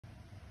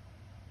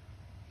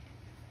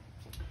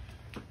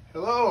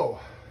Hello,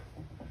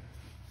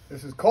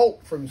 this is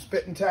Colt from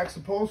Spit and Tax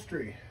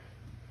Upholstery.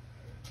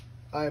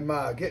 I'm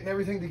getting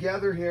everything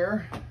together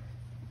here.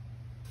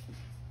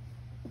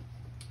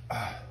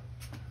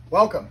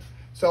 Welcome.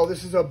 So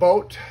this is a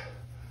boat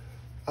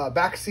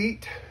back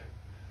seat.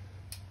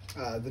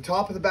 The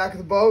top of the back of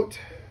the boat,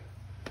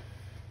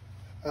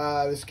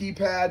 the ski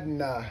pad,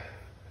 and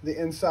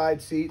the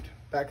inside seat,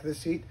 back of the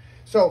seat.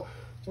 So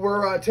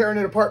we're tearing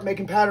it apart,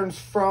 making patterns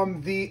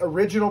from the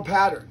original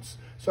patterns.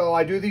 So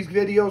I do these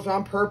videos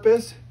on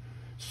purpose.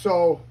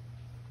 So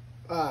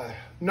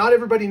not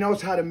everybody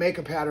knows how to make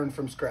a pattern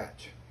from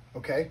scratch,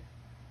 okay?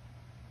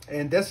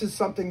 And this is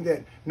something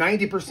that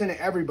 90% of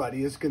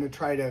everybody is going to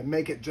try to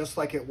make it just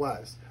like it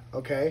was,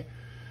 okay?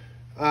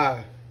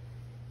 And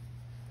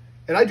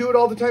I do it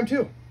all the time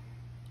too,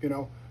 you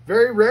know.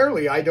 Very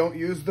rarely I don't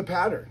use the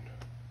pattern,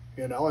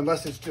 you know,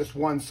 unless it's just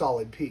one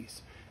solid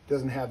piece. It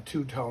doesn't have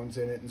two tones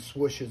in it and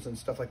swooshes and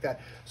stuff like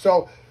that.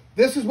 So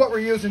this is what we're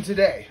using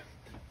today.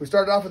 We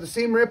started off with a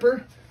seam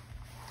ripper.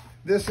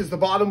 This is the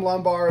bottom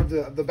lumbar of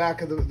the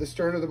back of the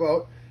stern of the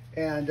boat.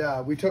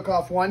 And we took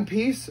off one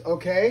piece,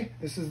 okay?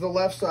 This is the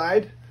left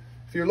side.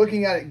 If you're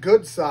looking at it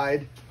good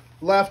side,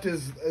 left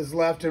is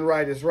left and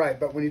right is right.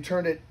 But when you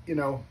turn it, you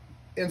know,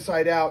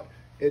 inside out,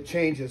 it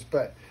changes.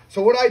 But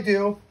so what I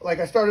do,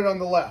 like I started on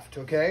the left,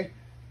 okay?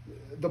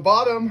 The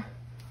bottom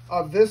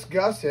of this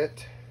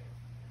gusset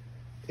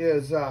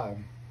is,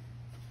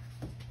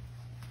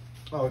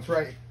 it's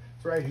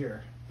right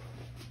here.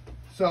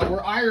 So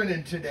we're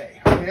ironing today,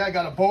 okay? I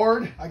got a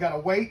board, I got a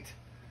weight.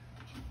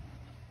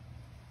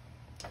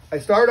 I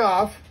start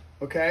off,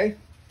 okay?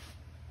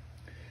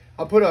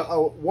 I'll put a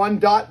one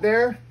dot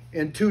there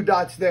and two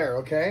dots there,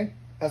 okay?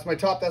 That's my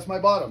top, that's my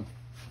bottom.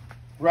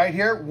 Right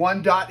here,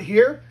 one dot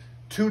here,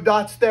 two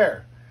dots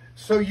there.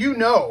 So you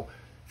know,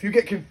 if you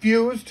get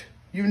confused,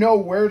 you know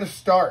where to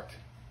start,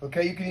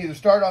 okay? You can either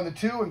start on the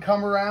two and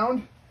come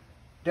around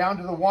down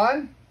to the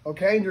one,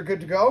 okay, and you're good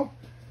to go.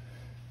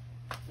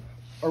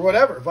 Or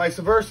whatever, vice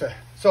versa.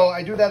 So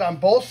I do that on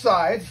both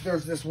sides.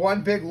 There's this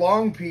one big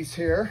long piece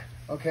here,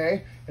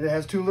 okay? And it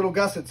has two little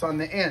gussets on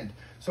the end.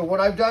 So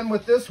what I've done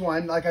with this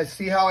one, like I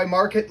see how I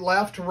mark it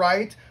left,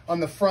 right,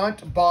 on the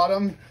front,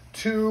 bottom,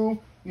 two,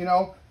 you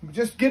know,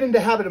 just get into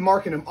habit of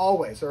marking them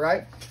always, all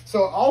right?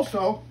 So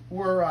also,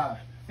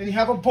 then you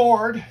have a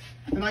board,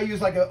 and I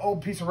use like an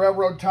old piece of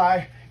railroad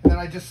tie, and then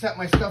I just set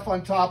my stuff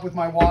on top with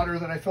my water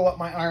that I fill up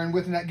my iron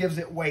with, and that gives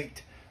it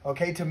weight.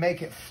 Okay, to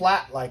make it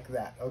flat like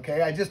that,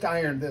 okay? I just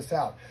ironed this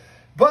out.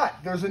 But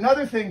there's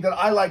another thing that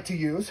I like to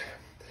use.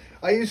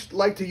 I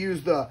like to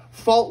use the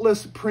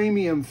Faultless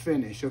Premium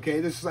Finish, okay?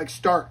 This is like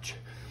starch.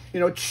 You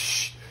know,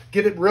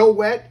 get it real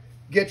wet,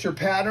 get your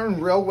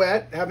pattern real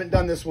wet. Haven't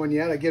done this one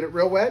yet. I get it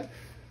real wet,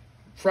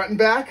 front and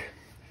back,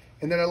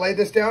 and then I lay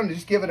this down and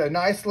just give it a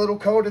nice little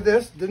coat of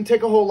this. Didn't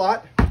take a whole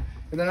lot,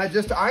 and then I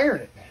just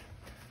iron it.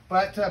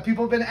 But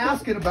people have been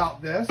asking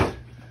about this,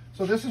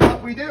 so this is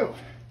what we do.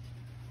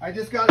 I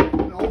just got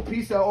an old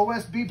piece of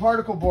OSB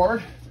particle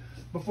board.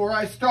 Before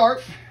I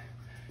start,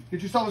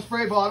 get yourself a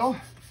spray bottle.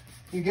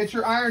 You get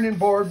your ironing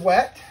board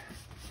wet,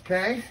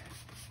 okay?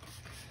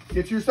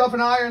 Get yourself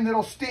an iron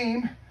that'll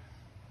steam.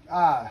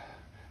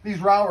 These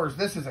Rowers,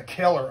 this is a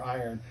killer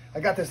iron. I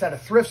got this at a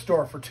thrift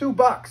store for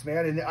 $2,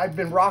 man, and I've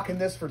been rocking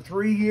this for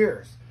 3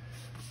 years.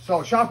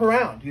 So shop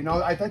around, you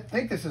know, I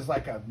think this is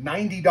like a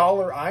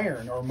 $90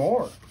 iron or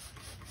more.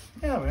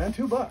 Yeah, man,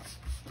 $2, $2,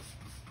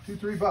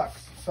 $3.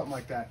 Something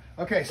like that.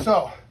 Okay,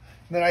 so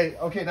then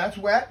okay, that's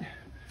wet.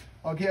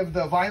 I'll give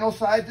the vinyl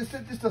side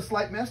just a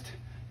slight mist,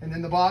 and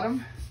then the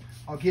bottom,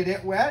 I'll get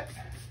it wet.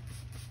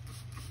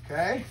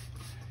 Okay.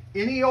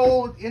 Any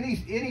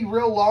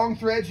real long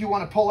threads you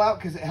want to pull out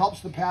because it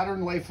helps the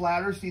pattern lay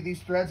flatter. See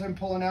these threads I'm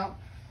pulling out?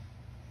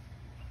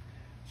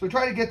 So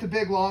try to get the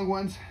big long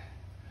ones,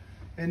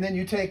 and then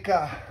you take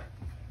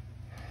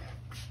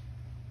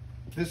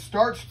this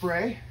starch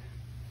spray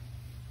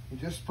and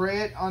just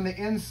spray it on the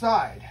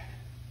inside.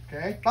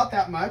 Okay, about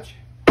that much.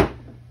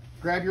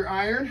 Grab your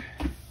iron.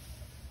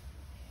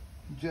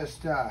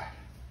 Just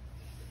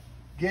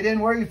get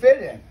in where you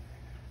fit in.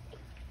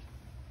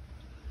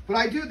 But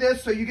I do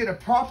this so you get a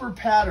proper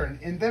pattern,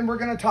 and then we're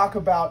going to talk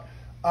about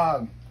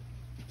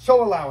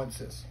sew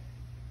allowances.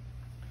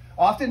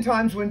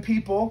 Oftentimes when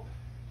people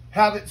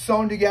have it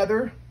sewn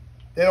together,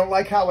 they don't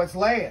like how it's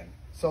laying.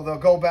 So they'll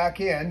go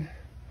back in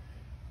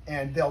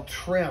and they'll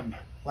trim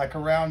like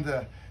around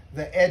the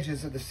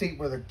edges of the seat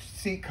where the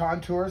seat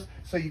contours,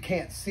 so you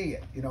can't see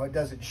it, you know, it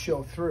doesn't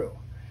show through.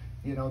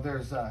 You know,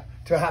 there's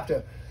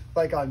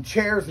like on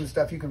chairs and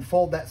stuff, you can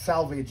fold that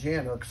salvage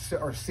in,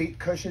 or seat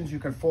cushions,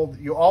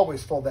 you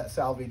always fold that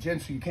salvage in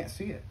so you can't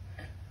see it,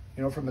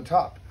 you know, from the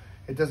top.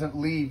 It doesn't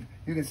leave,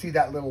 you can see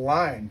that little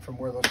line from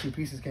where those two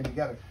pieces came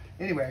together.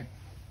 Anyway,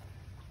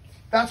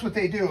 that's what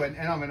they do, and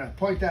I'm gonna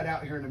point that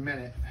out here in a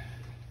minute.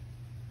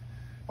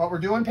 But we're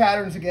doing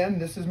patterns again.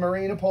 This is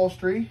marine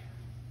upholstery.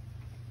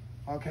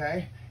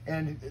 Okay,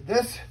 and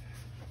this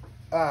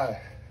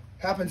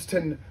happens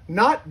to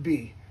not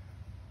be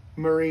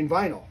marine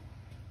vinyl.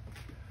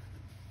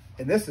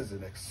 And this is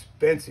an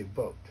expensive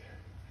boat.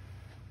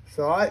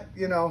 So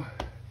you know,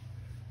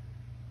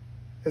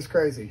 it's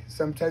crazy.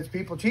 Sometimes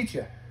people cheat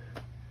you.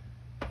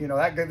 You know,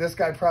 this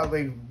guy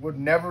probably would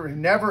never,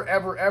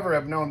 ever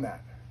have known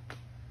that.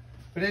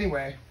 But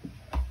anyway,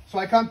 so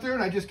I come through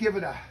and I just give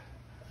it a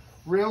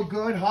real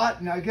good hot,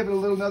 and I give it a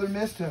little another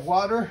mist of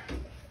water.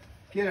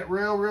 Get it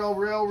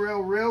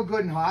real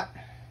good and hot.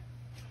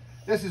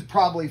 This is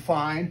probably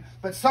fine,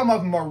 but some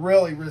of them are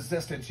really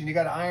resistant, and you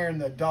got to iron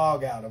the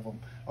dog out of them.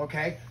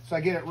 Okay, so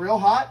I get it real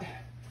hot.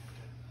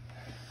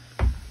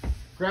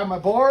 Grab my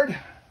board,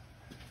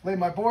 lay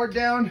my board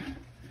down,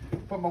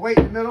 put my weight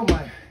in the middle,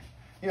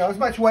 you know, as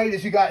much weight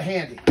as you got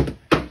handy.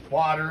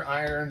 Water,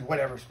 iron,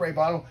 whatever, spray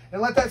bottle,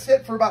 and let that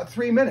sit for about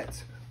 3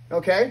 minutes,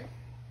 okay?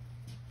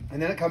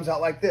 And then it comes out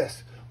like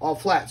this, all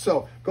flat.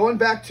 So going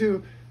back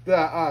to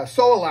the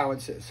sew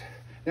allowances.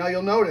 Now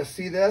you'll notice,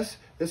 see this?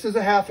 This is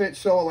a 1/2 inch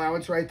sew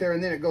allowance right there,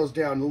 and then it goes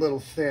down a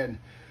little thin.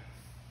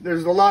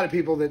 There's a lot of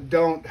people that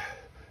don't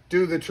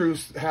do the true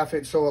 1/2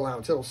 inch sew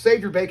allowance. It'll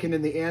save your bacon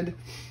in the end,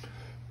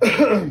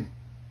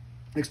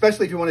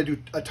 especially if you want to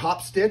do a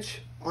top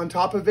stitch on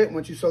top of it.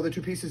 Once you sew the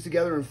two pieces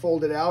together and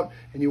fold it out,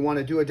 and you want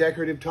to do a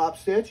decorative top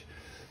stitch,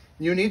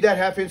 you need that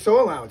 1/2 inch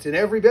sew allowance in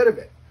every bit of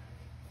it.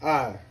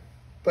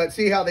 But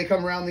see how they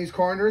come around these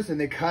corners and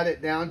they cut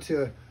it down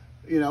to,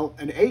 you know,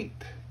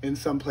 1/8 in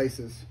some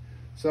places.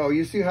 So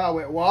you see how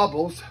it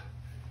wobbles.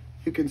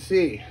 You can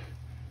see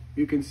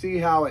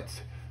how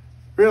it's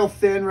real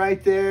thin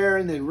right there,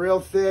 and then real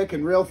thick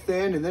and real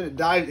thin, and then it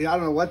died. I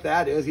don't know what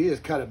that is. He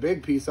just cut a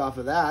big piece off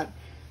of that,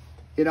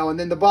 you know. And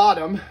then the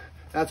bottom,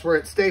 that's where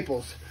it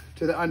staples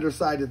to the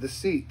underside of the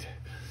seat.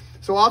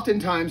 So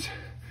oftentimes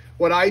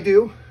what I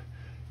do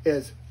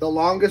is the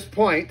longest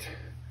point,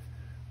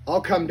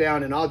 I'll come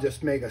down and I'll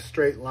just make a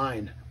straight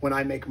line when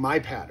I make my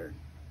pattern,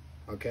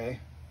 okay?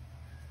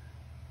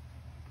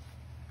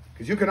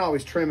 Because you can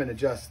always trim and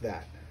adjust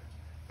that.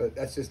 But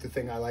that's just the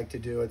thing I like to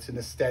do. It's an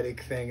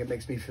aesthetic thing. It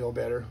makes me feel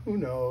better. Who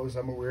knows?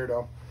 I'm a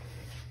weirdo.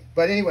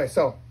 But anyway,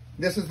 so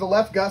this is the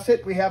left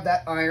gusset. We have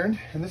that ironed,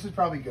 and this is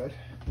probably good.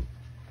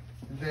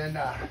 And then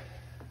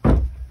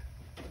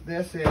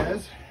this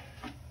is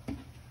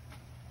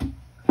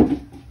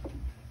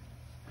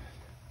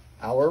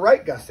our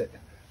right gusset,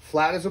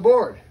 flat as a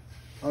board.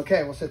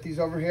 Okay, we'll set these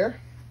over here.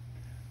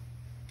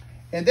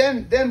 And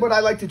then what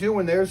I like to do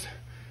when there's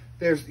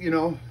you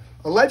know,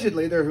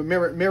 allegedly they're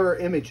mirror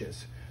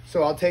images.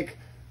 So I'll take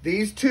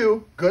these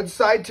two, good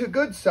side to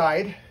good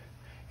side,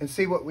 and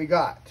see what we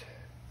got.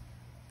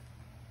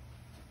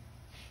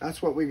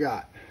 That's what we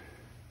got.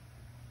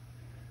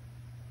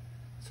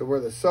 So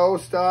where the sew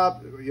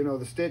stop, you know,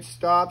 the stitch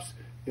stops,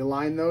 you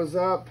line those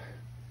up.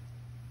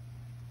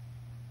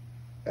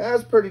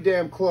 That's pretty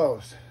damn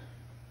close.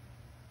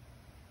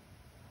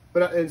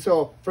 And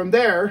so from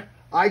there,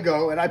 I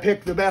go and I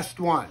pick the best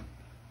one.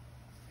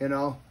 You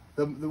know,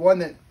 the one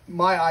that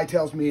my eye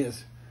tells me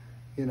is,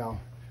 you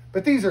know.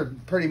 But these are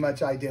pretty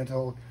much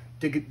identical.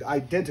 It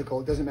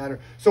doesn't matter.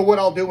 So what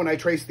I'll do when I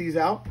trace these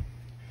out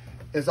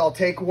is I'll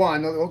take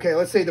one. Okay,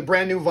 let's say the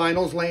brand new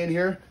vinyl's laying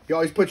here. You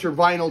always put your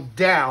vinyl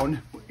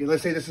down.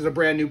 Let's say this is a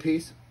brand new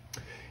piece.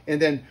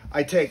 And then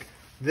I take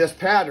this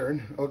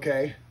pattern,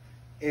 okay,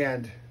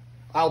 and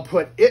I'll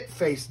put it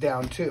face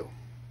down too,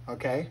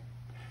 okay?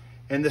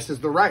 And this is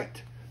the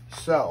right.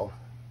 So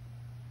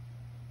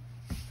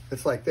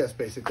it's like this,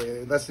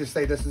 basically. Let's just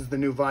say this is the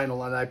new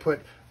vinyl, and I put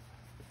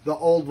the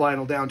old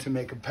vinyl down to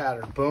make a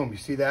pattern. Boom, you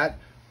see that?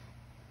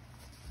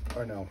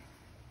 Or no?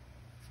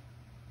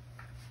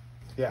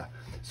 Yeah.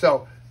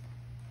 So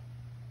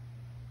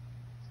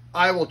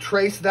I will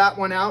trace that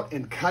one out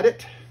and cut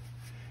it,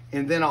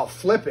 and then I'll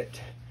flip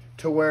it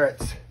to where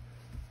it's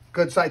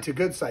good side to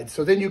good side.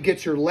 So then you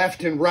get your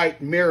left and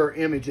right mirror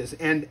images,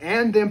 and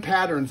them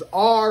patterns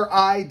are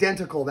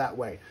identical that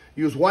way.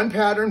 Use one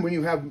pattern when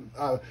you have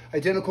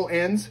identical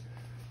ends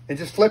and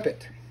just flip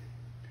it,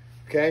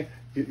 okay?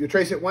 You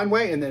trace it one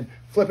way and then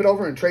flip it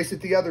over and trace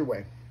it the other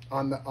way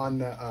on the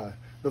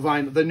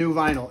vinyl, the new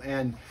vinyl,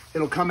 and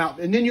it'll come out,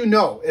 and then you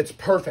know it's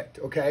perfect,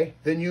 okay?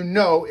 Then you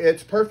know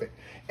it's perfect.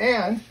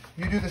 And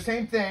you do the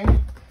same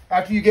thing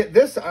after you get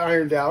this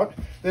ironed out.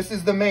 This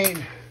is the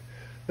main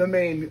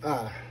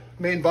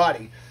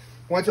body.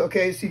 Once,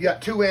 okay, so you got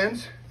two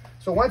ends.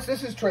 So once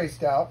this is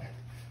traced out,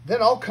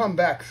 then I'll come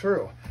back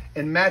through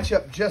and match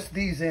up just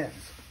these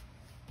ends.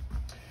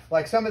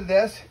 Like some of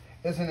this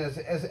isn't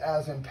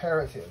as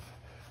imperative,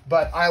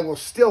 but I will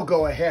still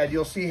go ahead.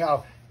 You'll see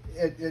how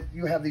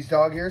you have these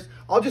dog ears.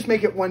 I'll just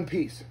make it one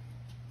piece.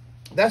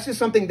 That's just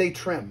something they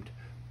trimmed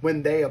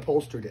when they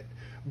upholstered it.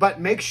 But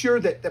make sure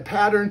that the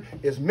pattern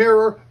is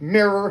mirror,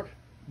 mirror,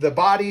 the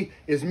body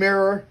is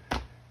mirror.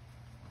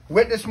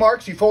 Witness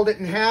marks, you fold it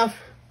in half,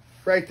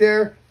 right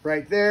there,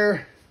 right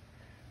there.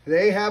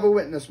 They have a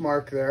witness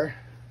mark there.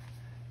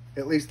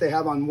 At least they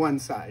have on one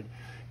side.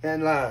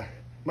 And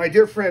my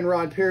dear friend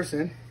Ron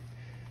Pearson,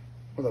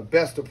 one of the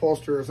best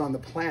upholsterers on the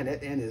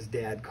planet, and his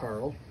dad,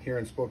 Carl, here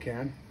in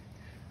Spokane.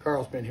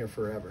 Carl's been here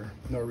forever,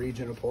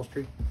 Norwegian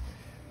Upholstery.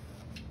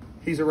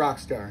 He's a rock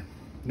star,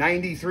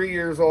 93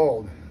 years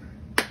old.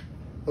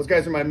 Those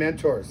guys are my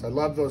mentors. I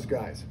love those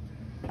guys.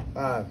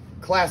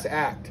 class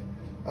act.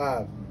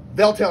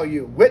 They'll tell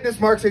you, witness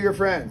marks are your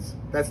friends.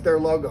 That's their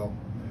logo.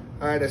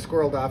 All right, I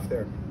squirreled off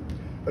there.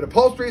 But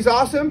upholstery is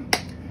awesome,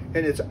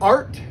 and it's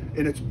art,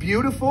 and it's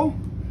beautiful,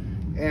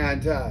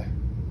 and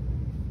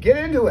get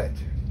into it.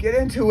 Get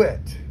into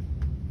it.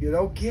 You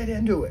know, get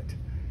into it.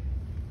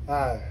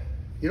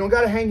 You don't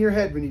got to hang your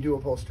head when you do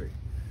upholstery.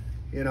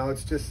 You know,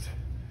 it's just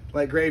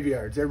like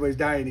graveyards. Everybody's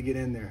dying to get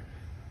in there.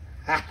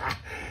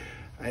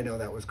 I know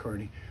that was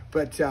corny.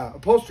 But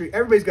upholstery,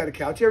 everybody's got a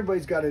couch.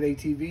 Everybody's got an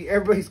ATV.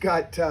 Everybody's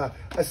got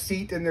a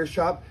seat in their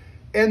shop.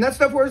 And that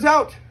stuff wears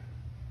out.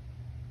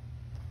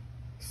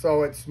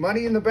 So it's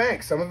money in the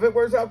bank. Some of it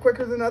wears out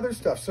quicker than other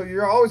stuff. So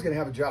you're always going to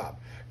have a job.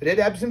 But it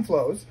ebbs and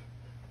flows,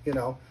 you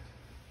know.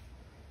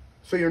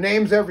 So your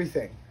name's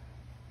everything.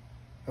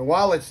 And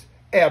while it's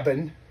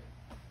ebbing,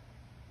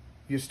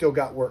 you still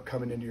got work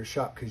coming into your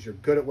shop because you're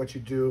good at what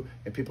you do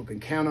and people can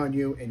count on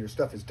you and your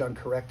stuff is done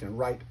correct and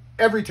right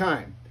every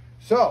time.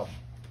 So,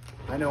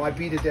 I know I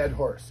beat a dead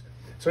horse.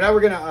 So now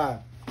we're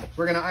gonna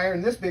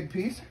iron this big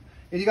piece.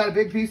 And you got a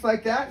big piece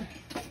like that,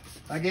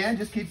 again,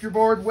 just keep your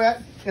board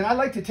wet. And I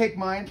like to take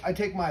mine, I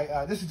take my,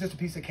 this is just a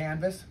piece of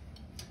canvas,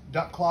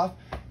 duck cloth,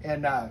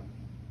 and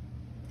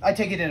I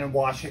take it in and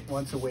wash it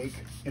once a week,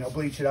 you know,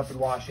 bleach it up and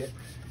wash it,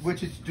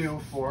 which it's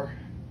due for,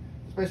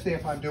 especially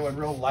if I'm doing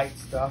real light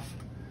stuff.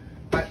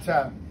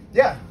 But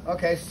yeah,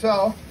 okay,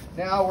 so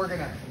now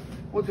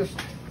we'll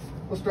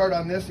start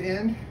on this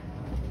end.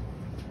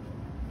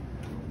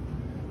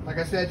 Like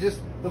I said, just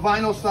the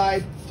vinyl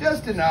side,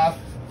 just enough,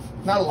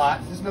 not a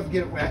lot, just enough to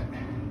get it wet.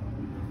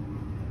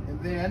 And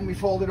then we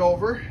fold it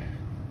over,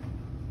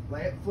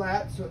 lay it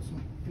flat so it's,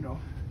 you know,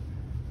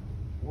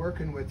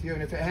 working with you.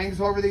 And if it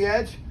hangs over the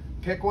edge,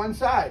 pick one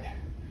side.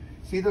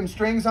 See them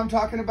strings I'm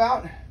talking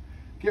about?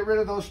 Get rid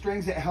of those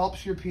strings. It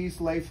helps your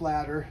piece lay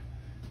flatter.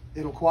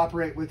 It'll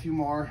cooperate with you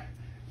more.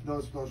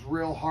 Those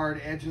real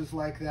hard edges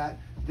like that,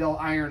 they'll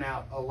iron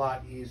out a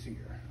lot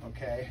easier,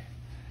 okay?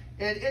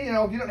 And you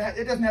know,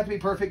 it doesn't have to be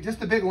perfect, just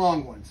the big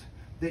long ones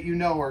that you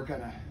know are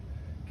gonna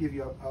give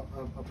you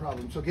a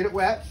problem. So get it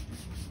wet.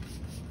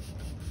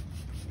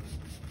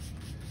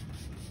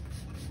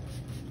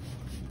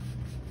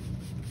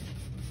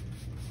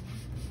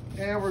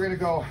 And we're gonna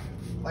go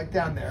like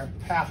down there,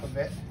 half of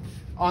it,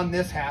 on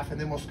this half, and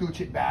then we'll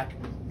scooch it back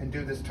and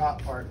do this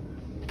top part.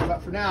 But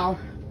for now,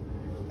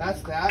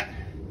 that's that.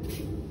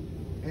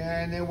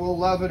 And then we'll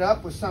love it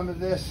up with some of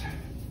this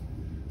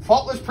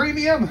Faultless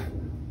Premium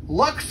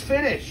Luxe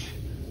Finish.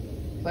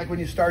 It's like when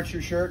you starch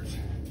your shirts.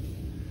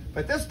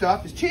 But this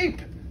stuff is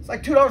cheap. It's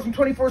like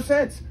 $2.24.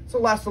 So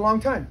it'll last a long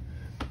time.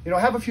 You know,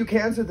 have a few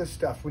cans of this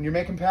stuff when you're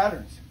making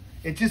patterns.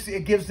 It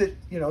gives it,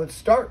 you know, it's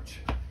starch.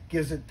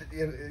 Gives it,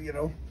 you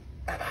know.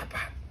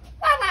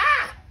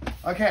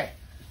 Okay.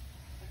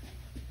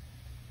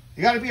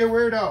 You got to be a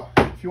weirdo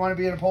if you want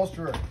to be an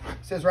upholsterer. It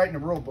says right in the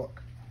rule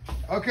book.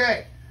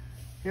 Okay,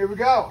 here we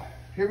go.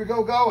 Here we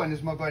go going,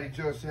 as my buddy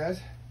Joe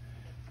says.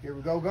 Here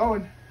we go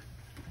going.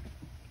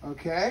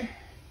 Okay.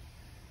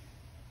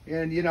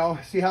 And, you know,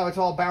 see how it's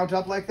all bound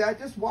up like that?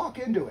 Just walk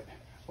into it.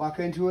 Walk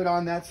into it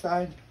on that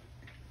side.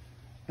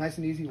 Nice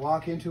and easy.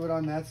 Walk into it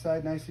on that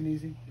side. Nice and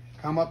easy.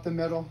 Come up the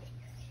middle.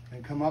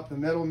 And come up the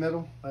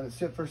middle. Let it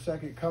sit for a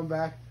second. Come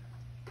back.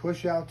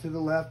 Push out to the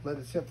left. Let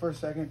it sit for a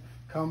second.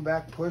 Come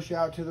back. Push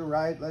out to the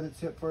right. Let it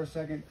sit for a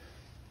second.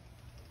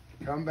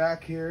 Come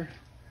back here.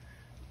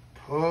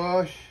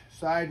 Push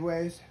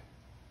sideways.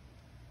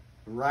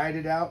 Ride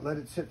it out. Let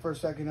it sit for a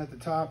second at the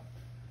top.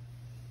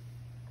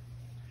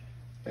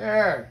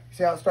 There.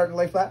 See how it's starting to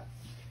lay flat?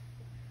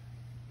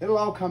 It'll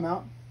all come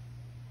out.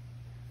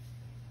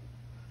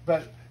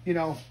 But, you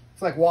know,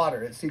 it's like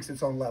water. It seeks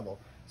its own level.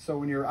 So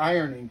when you're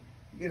ironing,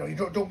 you know, you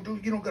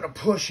don't got to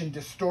push and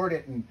distort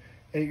it, and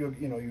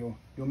you'll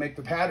make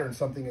the pattern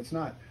something it's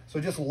not.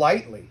 So just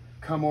lightly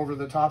come over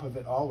the top of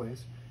it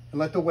always, and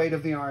let the weight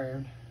of the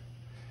iron.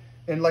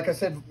 And like I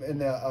said in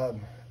the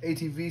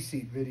ATV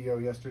seat video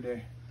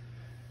yesterday,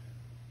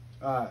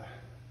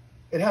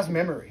 it has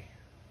memory.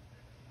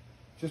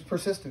 Just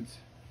persistence.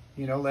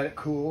 You know, let it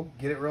cool,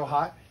 get it real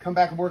hot. Come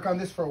back and work on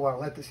this for a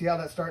while. See how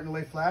that's starting to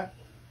lay flat?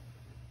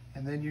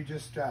 And then you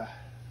just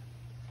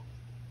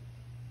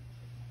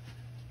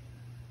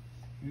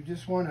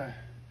want to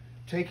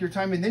take your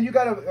time, and then you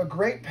got a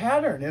great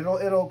pattern.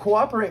 It'll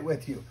cooperate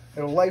with you.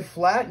 It'll lay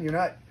flat, and you're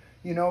not,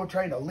 you know,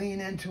 trying to lean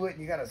into it.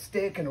 And you got a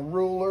stick and a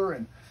ruler,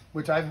 and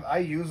which I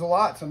use a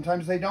lot.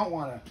 Sometimes they don't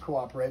want to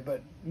cooperate,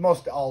 but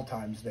most all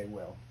times they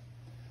will.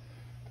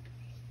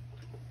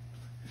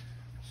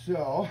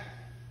 So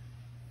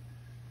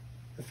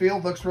the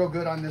field looks real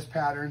good on this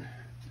pattern.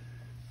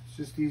 It's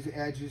just these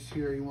edges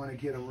here. You want to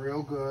get them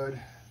real good.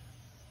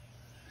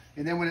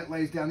 And then when it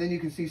lays down, then you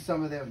can see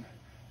some of them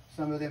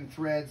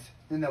threads,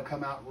 then they'll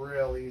come out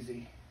real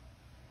easy.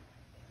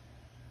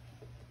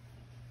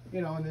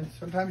 You know, and then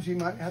sometimes you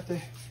might have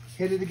to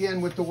hit it again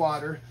with the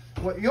water.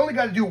 Well, you only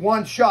got to do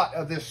one shot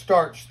of this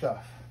starch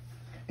stuff.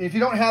 And if you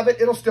don't have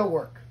it, it'll still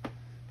work.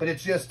 But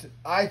it's just,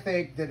 I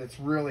think that it's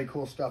really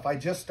cool stuff. I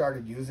just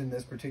started using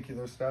this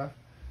particular stuff.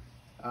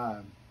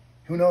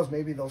 Who knows,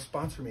 maybe they'll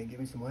sponsor me and give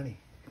me some money.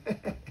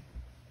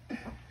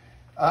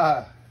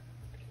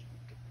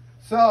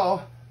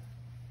 So,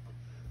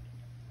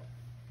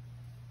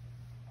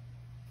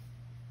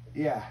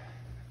 yeah,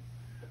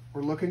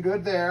 we're looking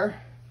good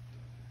there.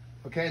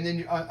 Okay, and then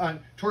you,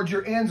 towards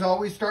your ends,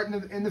 always start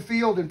in the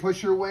field and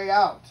push your way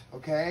out,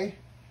 okay?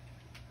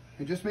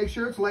 And just make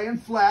sure it's laying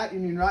flat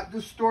and you're not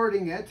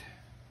distorting it.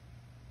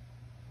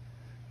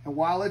 And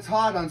while it's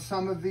hot on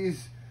some of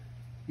these,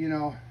 you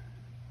know,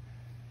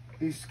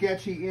 these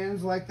sketchy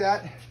ends like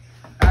that,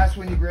 that's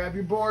when you grab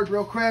your board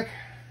real quick.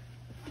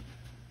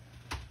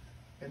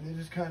 And then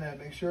just kind of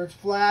make sure it's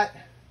flat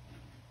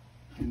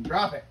and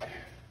drop it.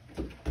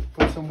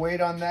 Put some weight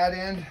on that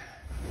end.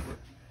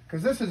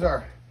 Because this is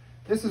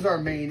our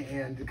main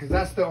end, because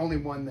that's the only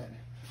one that,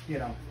 you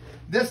know,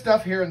 this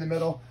stuff here in the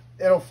middle,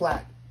 it'll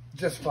flat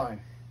just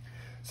fine.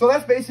 So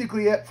that's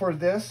basically it for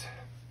this.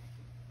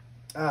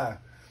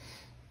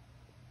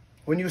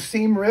 When you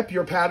seam rip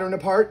your pattern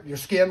apart, your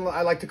skin,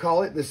 I like to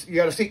call it, this, you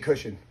got a seat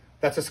cushion.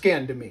 That's a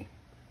skin to me.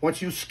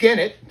 Once you skin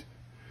it,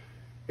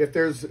 if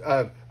there's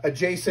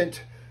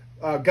adjacent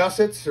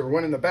gussets or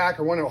one in the back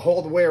or one to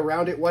hold the way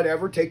around it,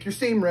 whatever, take your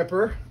seam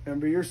ripper,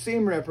 remember your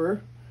seam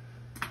ripper,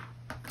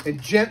 and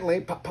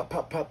gently pop, pop,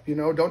 pop, pop, you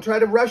know, don't try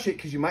to rush it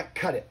because you might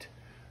cut it.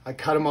 I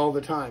cut them all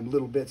the time,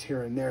 little bits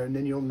here and there, and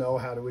then you'll know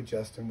how to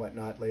adjust and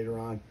whatnot later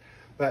on.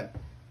 But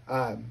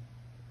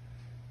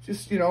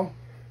just, you know,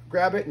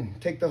 grab it and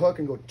take the hook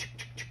and go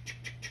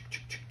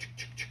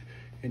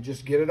and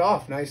just get it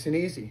off nice and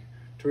easy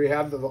till you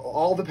have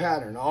all the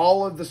pattern,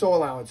 all of the sew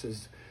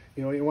allowances.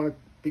 You know, you want to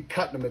be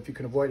cutting them if you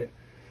can avoid it.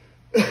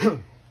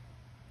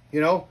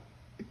 You know,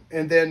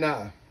 and then,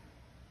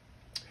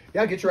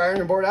 yeah, get your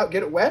ironing board out,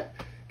 get it wet,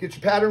 get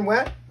your pattern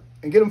wet,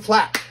 and get them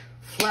flat,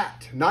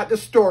 not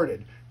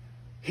distorted.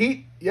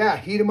 Heat, yeah,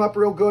 heat them up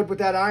real good with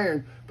that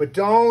iron, but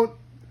don't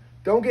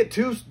get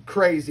too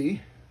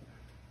crazy.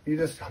 You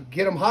just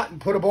get them hot and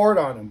put a board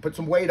on them. Put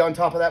some weight on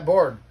top of that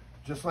board,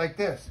 just like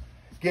this.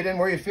 Get in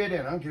where you fit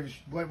in. I don't give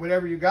a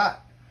whatever you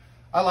got.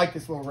 I like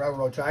this little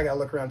railroad tie. I gotta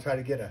look around and try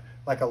to get a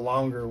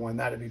longer one.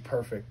 That'd be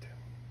perfect.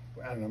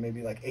 I don't know,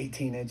 maybe like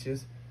 18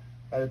 inches.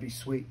 That'd be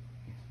sweet.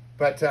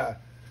 But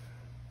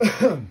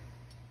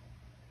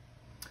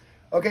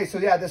okay, so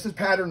yeah, this is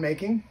pattern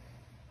making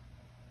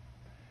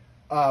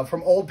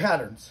from old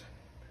patterns.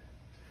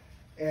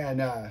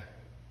 And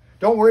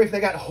don't worry if they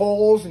got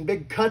holes and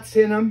big cuts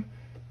in them.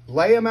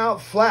 Lay them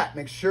out flat.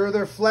 Make sure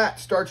they're flat.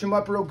 Starch them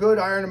up real good.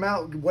 Iron them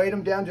out. Weight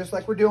them down just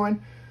like we're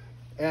doing.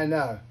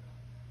 And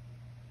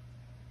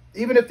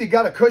even if you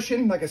got a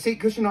cushion, like a seat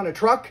cushion on a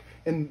truck,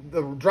 and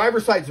the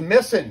driver's side's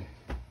missing,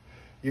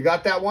 you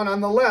got that one on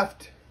the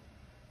left.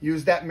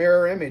 Use that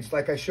mirror image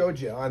like I showed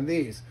you on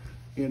these.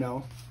 You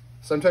know,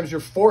 sometimes you're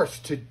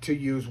forced to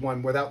use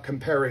one without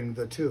comparing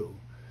the two.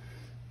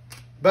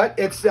 But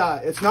it's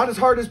not as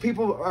hard as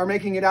people are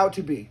making it out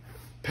to be.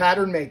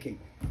 Pattern making.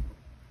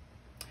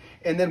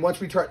 And then once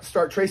we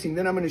start tracing,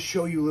 then I'm going to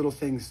show you little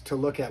things to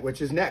look at,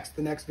 which is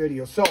the next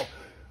video. So,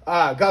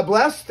 God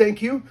bless.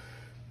 Thank you.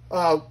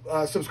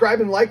 Subscribe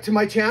and like to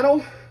my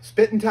channel,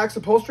 Spit and Tax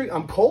Upholstery.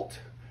 I'm Colt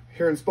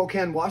here in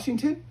Spokane,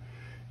 Washington.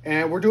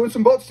 And we're doing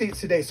some boat seats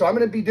today. So I'm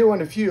going to be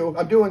doing a few.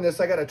 I'm doing this.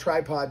 I got a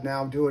tripod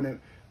now. I'm doing it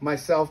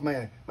myself.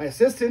 My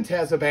assistant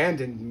has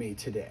abandoned me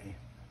today.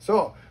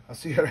 So I'll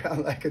see you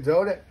around like a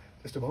donut.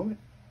 Just a moment.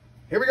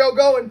 Here we go,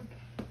 going.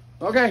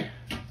 Okay.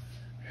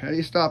 How do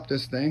you stop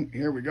this thing?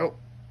 Here we go.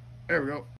 There we go.